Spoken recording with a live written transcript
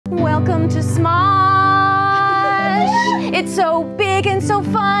Welcome to Smosh. It's so big and so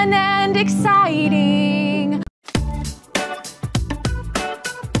fun and exciting.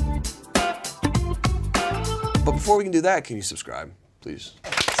 But before we can do that, can you subscribe, please?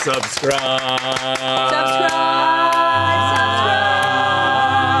 Subscribe. Subscribe.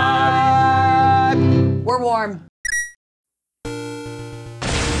 We're warm.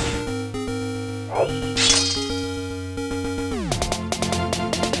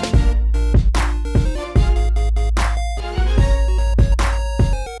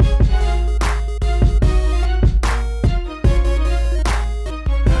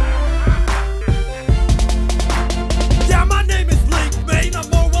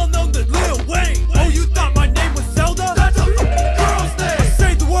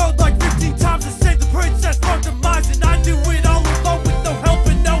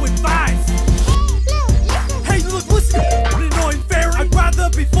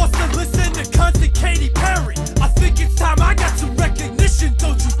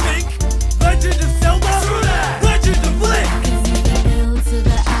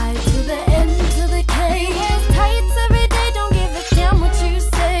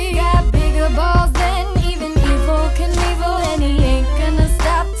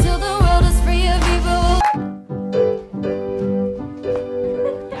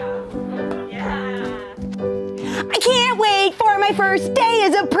 First day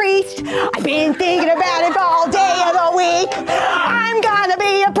as a priest. I've been thinking about it all day of the week. I'm gonna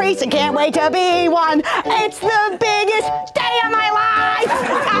be a priest and can't wait to be one. It's the biggest day of my life.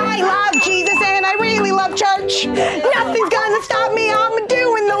 I love Jesus and I really love church. Nothing's gonna stop me. I'm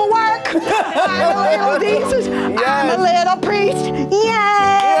doing the work. I'm a little Jesus. Yes. I'm a little priest. Yay!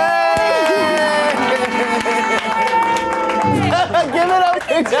 Give it up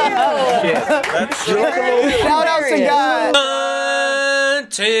to God. Shout out to God.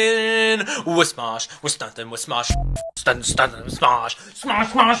 With Smosh, we're stunting with Smosh, stunting with Smosh,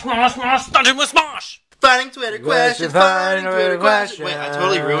 stunting with Smosh. Finding Twitter questions, finding Twitter questions. Wait, I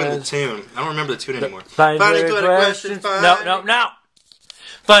totally ruined the tune. I don't remember the tune anymore. Finding Twitter questions, No.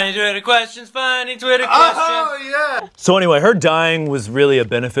 Finding Twitter questions, finding Twitter questions. Oh, yeah. So anyway, her dying was really a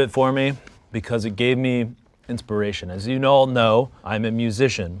benefit for me because it gave me inspiration. As you all know, I'm a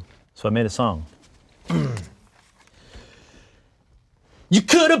musician, so I made a song. You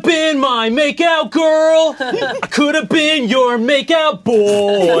could have been my makeout girl. I could have been your makeout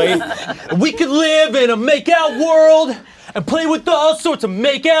boy. We could live in a makeout world and play with all sorts of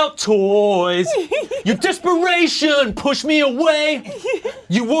makeout toys. Your desperation pushed me away.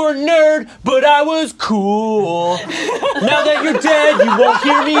 You were a nerd, but I was cool. Now that you're dead, you won't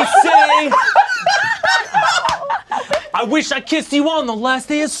hear me say, I wish I kissed you on the last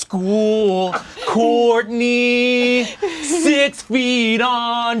day of school. Courtney, 6 feet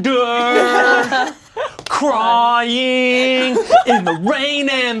under, crying in the rain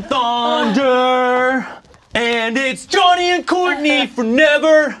and thunder. And it's Johnny and Courtney for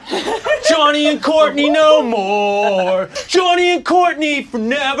never. Johnny and Courtney no more. Johnny and Courtney for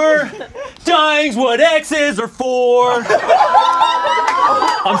never. Dying's what exes are for.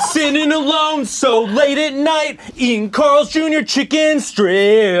 I'm sitting alone so late at night, eating Carl's Jr. chicken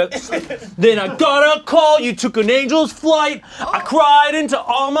strips. Then I got a call, you took an angel's flight. I cried into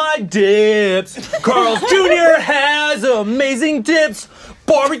all my dips. Carl's Jr. has amazing dips.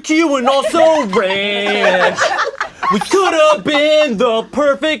 Barbecue and also ranch. We could have been the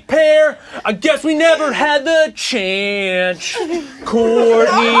perfect pair. I guess we never had the chance.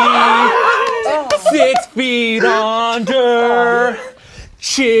 Courtney, 6 feet under.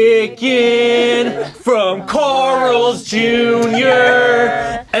 Chicken from Carl's Jr.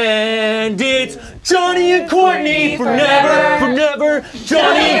 And it's Johnny and Courtney for never.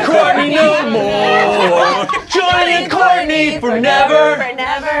 Johnny and Courtney no more. Johnny and Courtney for never.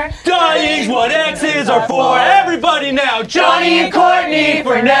 Dying's what exes are for. Everybody now. Johnny and Courtney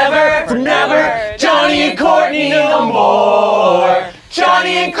for never. Johnny and Courtney no more.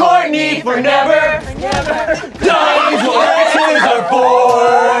 Johnny and Courtney for never. Dying's what exes are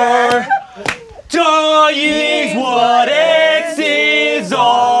for. Dying's what exes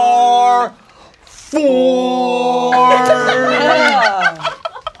are for.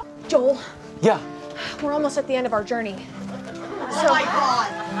 Joel. Yeah. We're almost at the end of our journey. So, oh my God.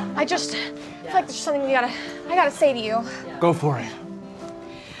 I feel like there's something I gotta say to you. Go for it.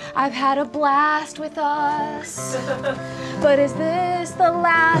 I've had a blast with us, but is this the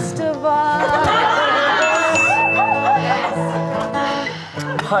last of us?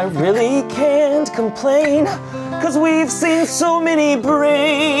 I really can't complain, 'cause we've seen so many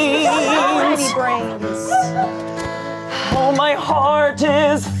brains. So many brains. Oh My heart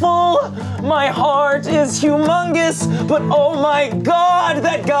is full, my heart is humongous, but oh my god,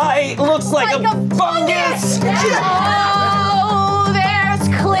 that guy looks like a fungus! Oh, there's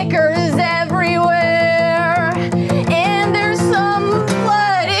clickers everywhere, and there's some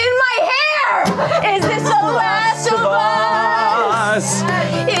blood in my hair! Is this the last of us?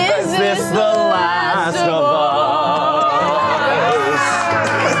 Is this the last of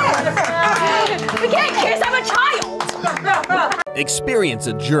us? We can't kiss, I'm a child! Experience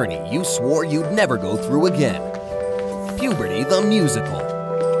a journey you swore you'd never go through again. Puberty the Musical.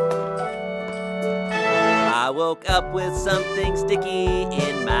 I woke up with something sticky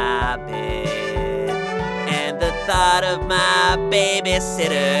in my bed, and the thought of my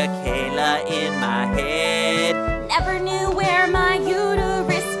babysitter Kayla in my head. Never knew where my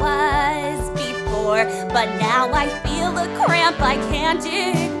uterus was before, but now I feel a cramp I can't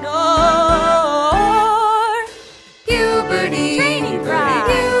ignore. Puberty,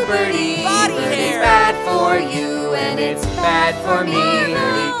 puberty, body hair. It's bad for you and it's bad for me.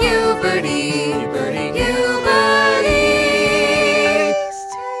 Puberty, puberty, puberty.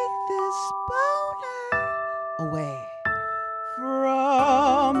 Take this boner away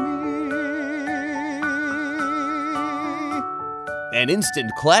from me. An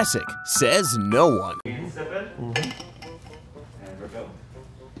instant classic, says no one.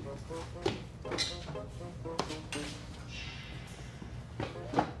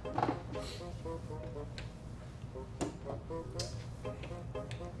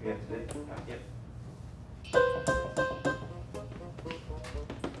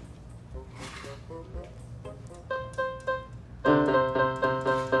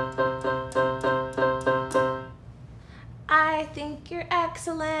 I think you're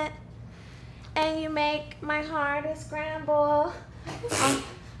excellent, and you make my heart a scramble.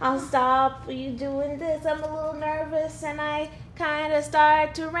 I'll stop you doing this. I'm a little nervous, and I kind of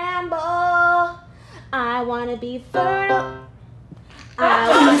start to ramble. I want to be fertile. I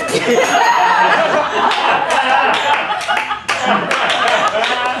want to be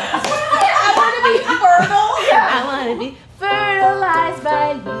fertile. I want to be fertilized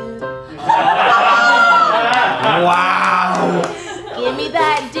by you. Wow! Give me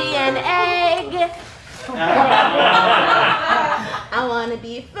that DNA. I want to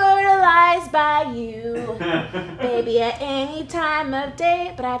be fertilized by you. Baby, at any time of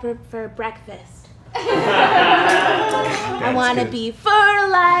day, but I prefer breakfast. I want to be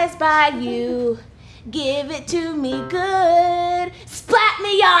fertilized by you. Give it to me good. Splat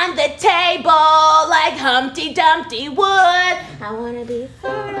me on the table like Humpty Dumpty would. I want to be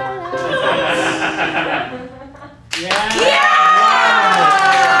fertilized.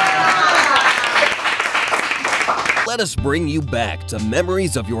 Let us bring you back to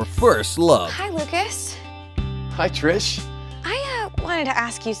memories of your first love. Hi, Lucas. Hi, Trish. I wanted to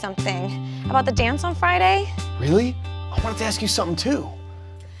ask you something about the dance on Friday. Really? I wanted to ask you something too.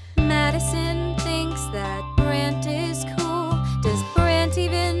 Madison thinks that Brent is cool. Does Brent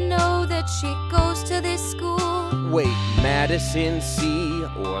even know that she goes to this school? Wait, Madison C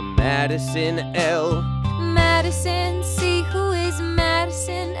or Madison L? Madison C, who is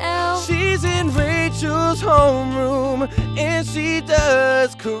Madison L? She's in Rachel's homeroom and she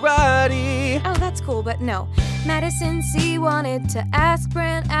does karate. Oh, that's cool, but no. Madison C wanted to ask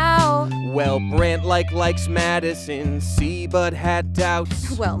Brent out. Well, Brent likes Madison C but had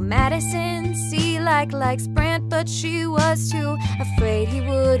doubts. Well, Madison C likes Brent, but she was too afraid he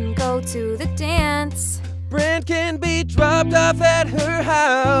wouldn't go to the dance. Brent can be dropped off at her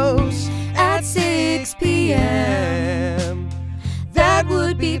house at 6 p.m. That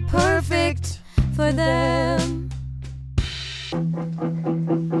would be perfect for them.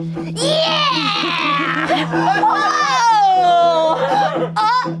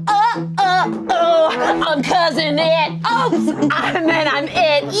 I'm cousin it. Oops, and then I'm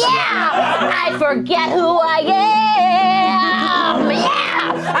it. Yeah, I forget who I am.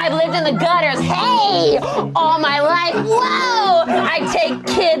 Yeah, I've lived in the gutters. Hey, all my life. Whoa, I take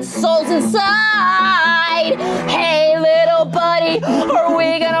kids' souls inside. Hey, little buddy, are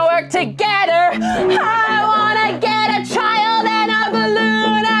we gonna work together? I wanna get a child and a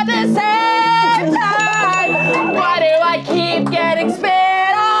balloon at the same time. Why do I keep getting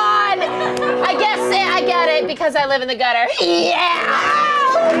spit on? I guess I get it because I live in the gutter. Yeah!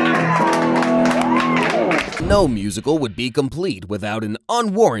 No musical would be complete without an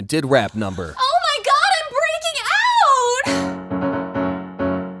unwarranted rap number. Oh my God, I'm breaking out!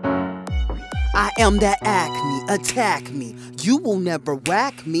 I am that acne, attack me. You will never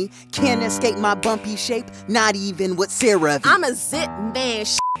whack me. Can't escape my bumpy shape, not even with CeraVe. I'm a zit man,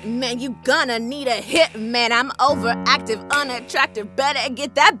 Man, you gonna need a hit, man. I'm overactive, unattractive. Better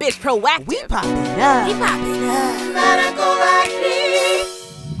get that bitch proactive. We pop it up. We pop it up. Medical acne.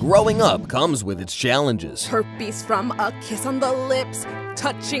 Growing up comes with its challenges. Herpes from a kiss on the lips,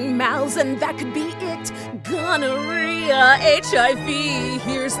 touching mouths, and that could be it. Gonorrhea, HIV,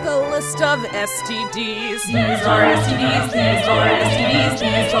 here's the list of STDs. These are STDs, these are STDs,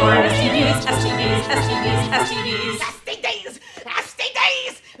 these are STDs, STDs, STDs, STDs. STDs!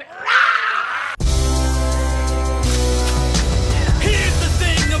 STDs! Here's the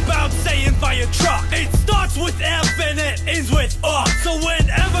thing about saying fire truck. It starts with F and it ends with up. So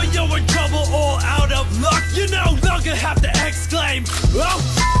whenever you're in trouble or out of luck, you no longer have to exclaim, oh,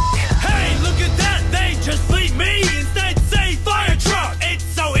 hey, look at that, they just beat me. Instead say fire truck, it's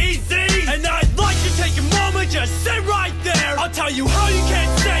so easy. And I'd like to take a moment, just sit right there. I'll tell you how you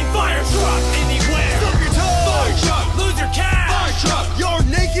can't say fire truck anywhere. Stub your toe, fire truck, lose your cash, fire truck, you're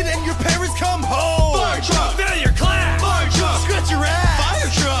naked and your parents come home, fire truck, fail your class, fire truck, scratch your ass,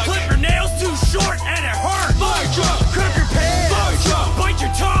 fire truck, clip your nails too short and it hurts, fire truck, crap your pants, fire truck, bite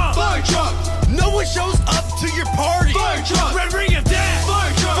your tongue, fire truck, no one shows up to your party, fire truck, red ring of death,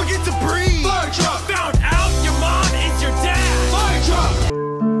 fire truck, forget to breathe, fire truck, found out your mom is your dad, fire truck.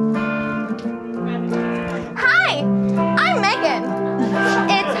 Hi, I'm Megan.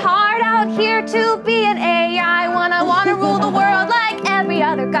 It's hard out here to be an AI. Wanna rule the world like every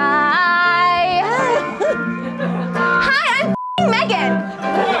other guy. Hi, I'm Megan.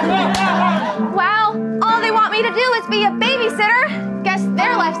 Wow, all they want me to do is be a babysitter. Guess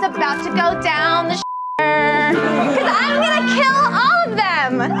their life's about to go down the shitter. Cause I'm gonna kill all of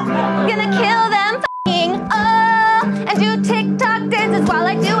them. Gonna kill them and do TikTok dances while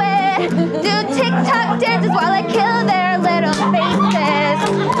I do it. Do TikTok dances while I kill their little faces.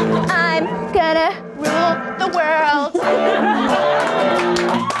 I'm gonna rule the world.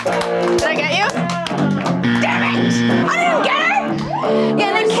 Did I get you? Damn it! I didn't get her!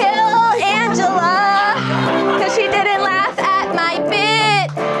 Gonna kill Angela, cause she didn't laugh at my bit.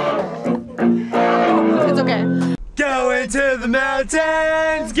 It's okay. Going to the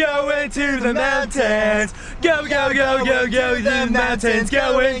mountains, going to the mountains. Go, go, go, go, go to the mountains.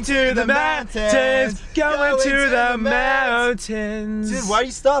 Going to the mountains. Going to the mountains. Dude, why are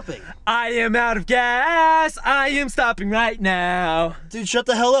you stopping? I am out of gas. I am stopping right now. Dude, shut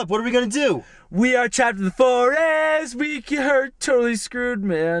the hell up. What are we gonna do? We are trapped in the forest. We are totally screwed,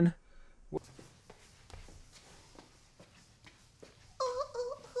 man.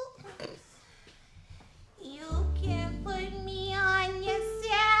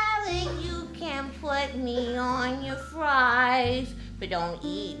 Put me on your fries, but don't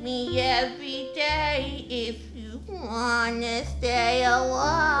eat me every day if you wanna stay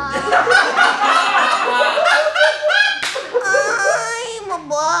alive. I'm a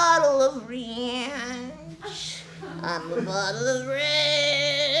bottle of ranch. I'm a bottle of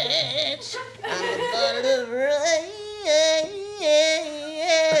ranch. I'm a bottle of ranch.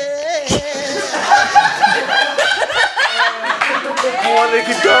 I want to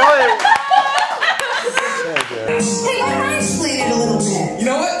keep going. Hey, why don't I explain it a little bit? You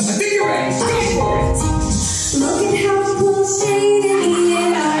know what? I think you're ready. Go for it. Look at how cool shaded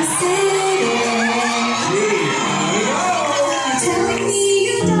in our city. Telling me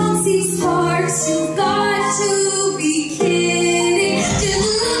you don't see sparks, you've got to be kidding. Just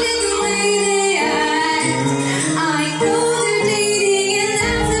look at the way they act. I know they're dating and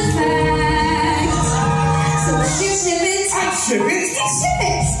that's a fact. So let's get shivits. Shivits?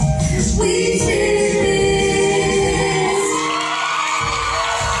 Shivits. We shivits.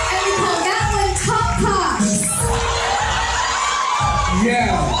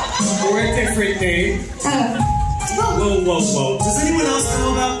 Yeah, correct different name. Whoa, whoa, whoa. Does anyone else know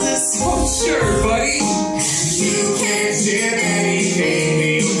about this? Oh, sure, buddy. You can't share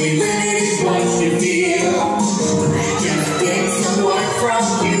anything. We limit is what you feel. Just get someone from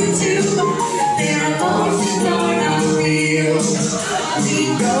YouTube. Their emotions are not real. We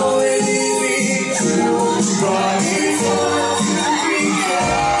know it isn't true, but it's hard to forget.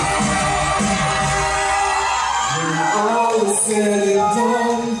 When all is said and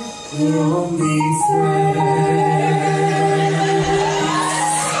done, we're only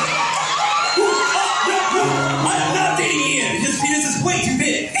I'm not dating Ian. His penis is way too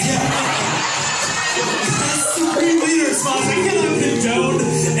big. Supreme leader, Smosh, I cannot condone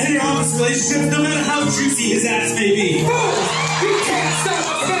any honest relationship, no matter how juicy his ass may be. You can't stop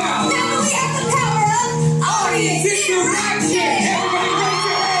us now. Now we have the power of audience interaction. Everybody raise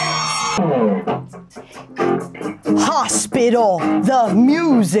your hands. Hospital, the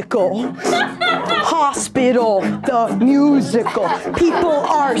musical. Hospital, the musical. People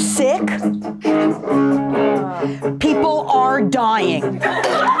are sick. People are dying.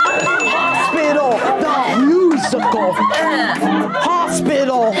 Hospital, the musical.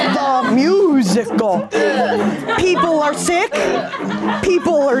 Hospital, the musical. People are sick.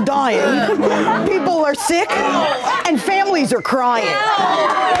 People are dying. People are sick, and families are crying.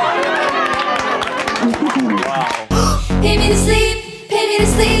 Pay me to sleep, pay me to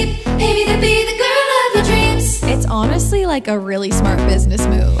sleep, pay me to be the girl of your dreams. It's honestly like a really smart business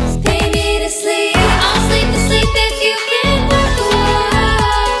move. Pay me to sleep, I'll sleep to sleep if you can work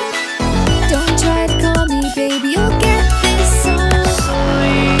alone. Don't try to call me, baby, you'll get this song.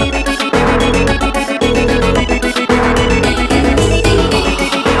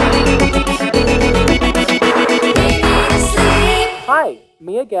 Hi,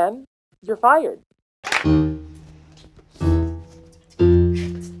 me again. You're fired.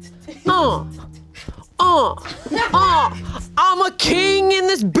 I'm a king in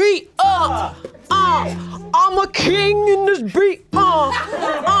this beat. I'm a king in this beat.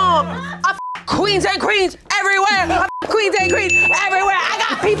 I queens and queens everywhere. I queens and queens everywhere. I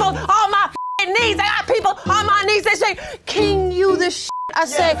got people on my knees. I got people on my knees. They say, "King, you the shit." I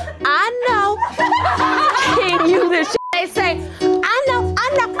say, "I know." King, you the shit. They say, "I know, I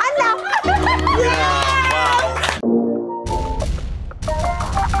know, I know."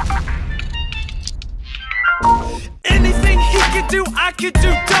 Anything he could do, I could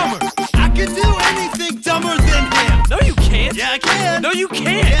do dumber. I could do anything dumber than him. No, you can't. Yeah, I can. No, you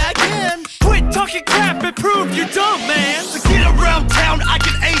can't. Yeah, I can. Quit talking crap and prove you're dumb, man. To get around town, I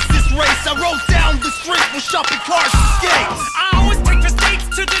can ace this race. I roll down the street with shopping carts and skates. I always take the states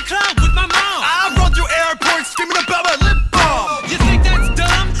to the club with my mom. I run through airports screaming about my lip balm. You think that's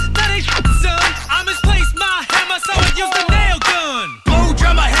dumb? That ain't son. I misplaced my hammer, so I used a nail gun. Blow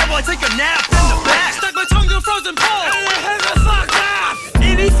dry my hair while I take a nap in the back. Stuck my tongue to a frozen pole.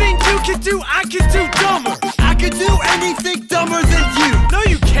 Anything you can do, I can do dumber. I can do anything dumber than you. No,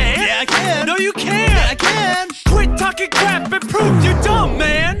 you can't. Yeah, I can. No, you can't. Yeah, I can. Quit talking crap and prove you're dumb,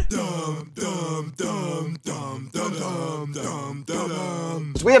 man. Dumb, dumb, dumb, dumb, dumb, dumb, dumb,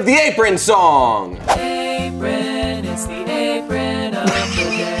 dumb. So we have the apron song. Apron, it's the apron of the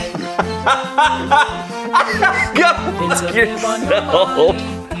day. Go It's a fuck bib on your yourself.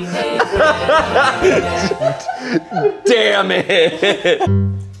 body. Damn it.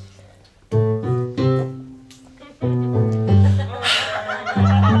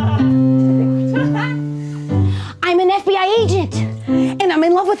 I'm an FBI agent, and I'm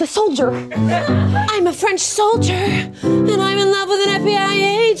in love with a soldier. I'm a French soldier, and I'm in love with an FBI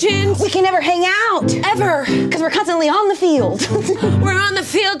agent. We can never hang out. Ever. Because we're constantly on the field. We're on the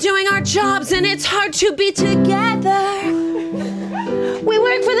field doing our jobs, and it's hard to be together. We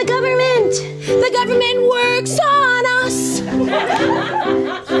work for the government. The government works on us.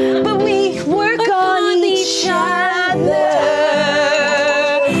 But we work on each other.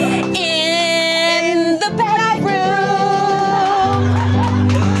 In the bedroom.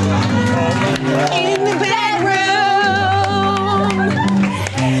 In the bedroom.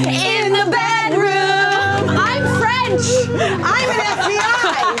 In the bedroom. I'm French. I'm an FBI.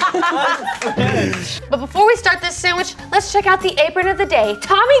 But before we start this sandwich, let's check out the apron of the day.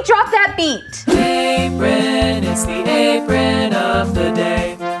 Tommy, drop that beat. Apron, it's the apron of the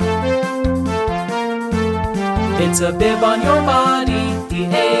day. It's a bib on your body, the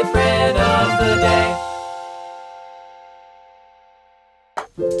apron of the day.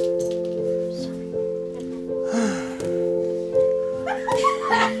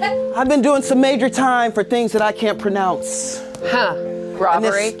 I've been doing some major time for things that I can't pronounce. Huh.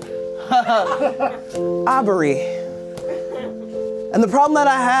 Robbery. Robbery. And the problem that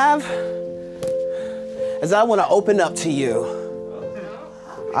I have is I want to open up to you.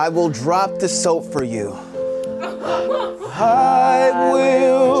 I will drop the soap for you. I will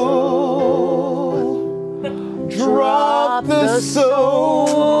drop the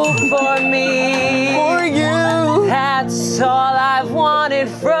soap for me. For you. That's all I've wanted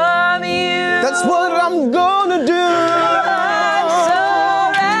from you. That's what I'm gonna do. I'm so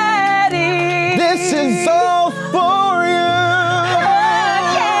ready. This is all for you.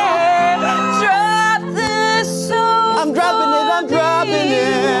 Okay. Drop the soap. I'm dropping it. I'm dropping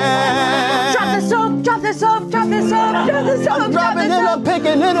it. Drop the soap. Drop the soap. Drop the soap. Drop the soap. I'm dropping it. I'm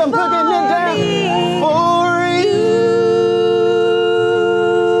picking it. I'm putting it down for you.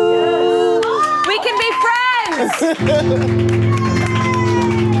 We can be friends.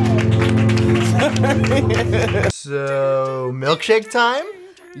 So, milkshake time?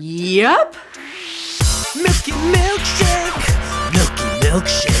 Yep. Milky milkshake, milky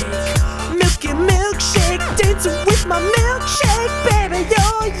milkshake, milky milkshake, dancing with my milkshake, baby,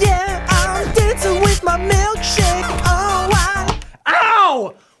 oh yeah, I'm dancing with my milkshake, oh I...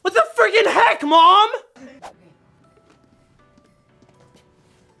 Ow! What the friggin' heck, Mom?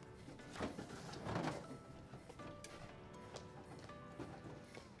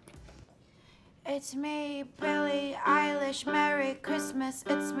 It's me, Billie Eilish, Merry Christmas.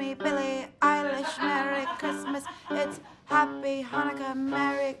 It's me, Billie Eilish, Merry Christmas. It's Happy Hanukkah,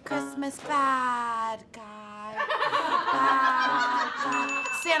 Merry Christmas, bad guy. Bad guy.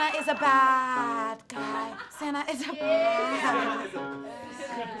 Santa is a bad guy. Santa is a bad guy.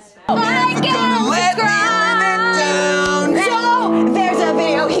 I can't let me live it down. No, there's